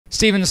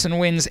Stevenson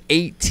wins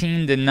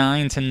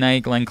 18-9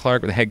 tonight. Glenn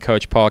Clark with head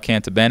coach Paul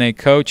Cantabene.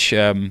 Coach,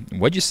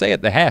 what'd you say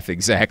at the half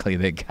exactly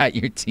that got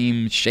your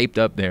team shaped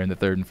up there in the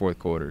third and fourth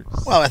quarters?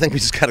 Well, I think we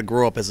just got to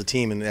grow up as a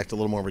team and act a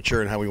little more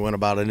mature in how we went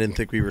about it. I didn't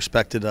think we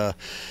respected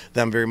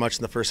them very much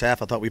in the first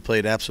half. I thought we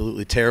played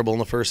absolutely terrible in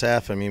the first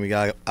half. I mean, we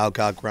got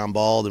ground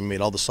balled and we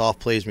made all the soft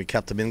plays and we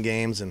kept them in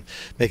games and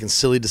making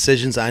silly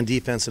decisions on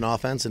defense and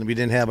offense. And we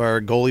didn't have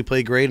our goalie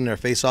play great and our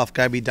face-off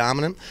guy be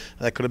dominant.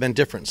 That could have been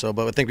different. So,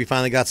 but I think we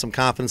finally got some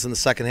confidence in the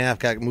second half,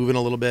 got moving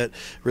a little bit,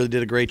 really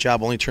did a great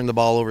job, only turned the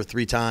ball over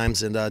 3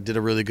 times and did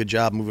a really good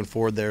job moving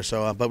forward there.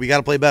 So, but we got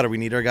to play better. We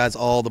need our guys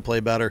all to play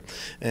better.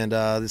 And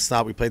it's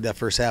not, we played that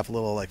first half a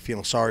little like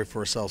feeling sorry for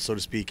ourselves, so to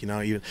speak, you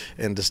know,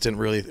 and just didn't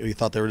really, we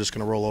thought they were just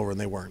going to roll over and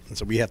they weren't. And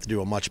so we have to do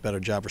a much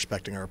better job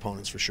respecting our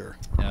opponents for sure.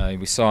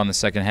 We saw in the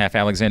second half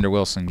Alexander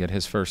Wilson get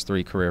his first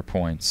 3 career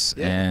points.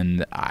 Yeah.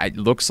 And it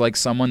looks like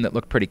someone that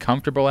looked pretty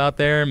comfortable out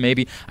there.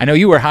 Maybe, I know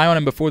you were high on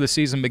him before the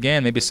season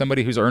began, maybe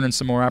somebody who's earning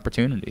some more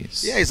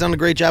opportunities. Yeah, he's done a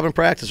great job in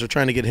practice. We're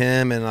trying to get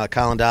him and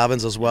Colin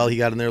Dobbins as well. He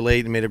got in there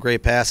late and made a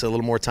great pass, a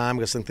little more time.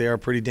 I think they are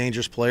pretty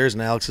dangerous players.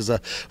 And Alex was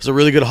a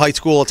really good high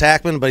school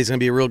attackman, but he's going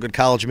to be a real good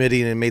college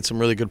midi and made some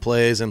really good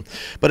plays.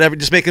 But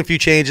just making a few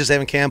changes,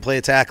 having Cam play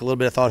attack a little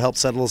bit, I thought helped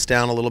settle us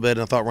down a little bit.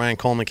 And I thought Ryan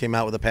Coleman came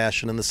out with a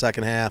passion in the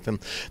second half and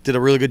did a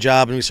really good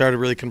job. And we started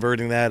really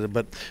converting that.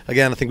 But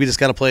again, I think we just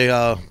got to play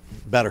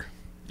better.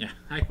 Yeah,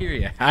 I hear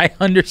you. I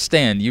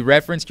understand. You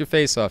referenced your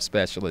face-off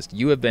specialist.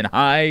 You have been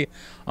high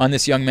on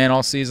this young man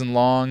all season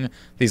long.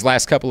 These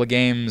last couple of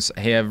games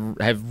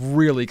have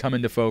really come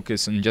into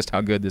focus and just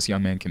how good this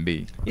young man can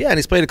be. Yeah, and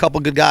he's played a couple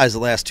good guys the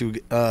last two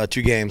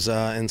games.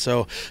 And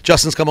so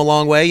Justin's come a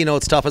long way. You know,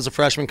 it's tough as a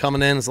freshman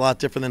coming in. It's a lot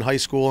different than high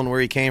school and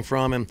where he came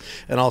from. And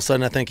all of a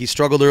sudden I think he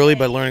struggled early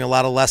by learning a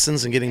lot of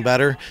lessons and getting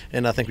better.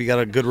 And I think we got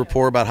a good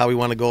rapport about how we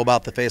want to go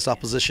about the face-off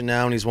position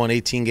now. And he's won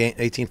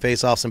 18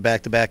 face-offs in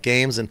back-to-back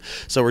games. And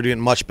so we're doing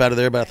much better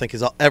there. But I think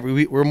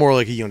we're more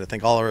like a unit. I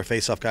think all our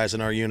face-off guys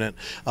in our unit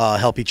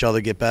help each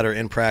other get better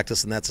in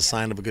practice, and that's a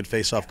sign of a good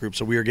face-off group.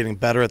 So we are getting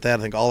better at that.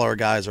 I think all our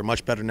guys are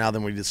much better now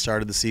than we just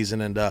started the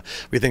season, and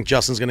we think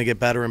Justin's going to get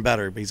better and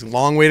better. He's a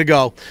long way to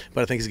go,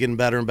 but I think he's getting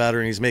better and better,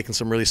 and he's making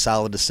some really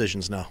solid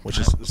decisions now, which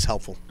is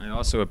helpful. I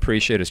also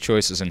appreciate his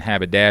choices in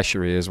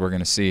haberdashery, as we're going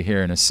to see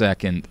here in a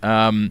second.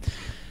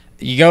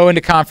 You go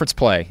into conference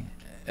play.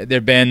 There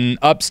have been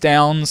ups,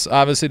 downs,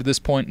 obviously, to this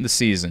point in the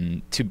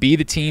season. To be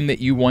the team that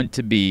you want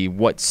to be,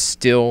 what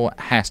still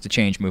has to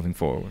change moving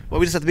forward? Well,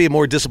 we just have to be a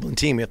more disciplined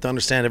team. We have to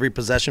understand every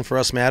possession for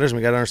us matters, and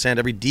we got to understand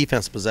every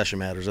defensive possession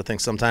matters. I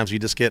think sometimes we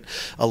just get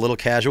a little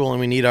casual,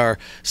 and we need our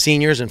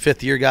seniors and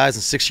fifth-year guys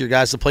and sixth-year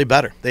guys to play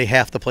better. They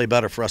have to play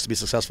better for us to be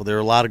successful. There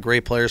are a lot of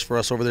great players for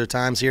us over their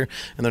times here,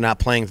 and they're not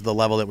playing to the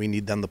level that we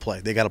need them to play.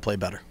 They got to play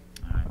better.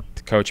 All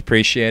right. Coach,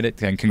 appreciate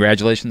it, and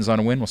congratulations on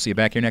a win. We'll see you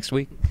back here next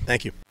week.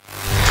 Thank you.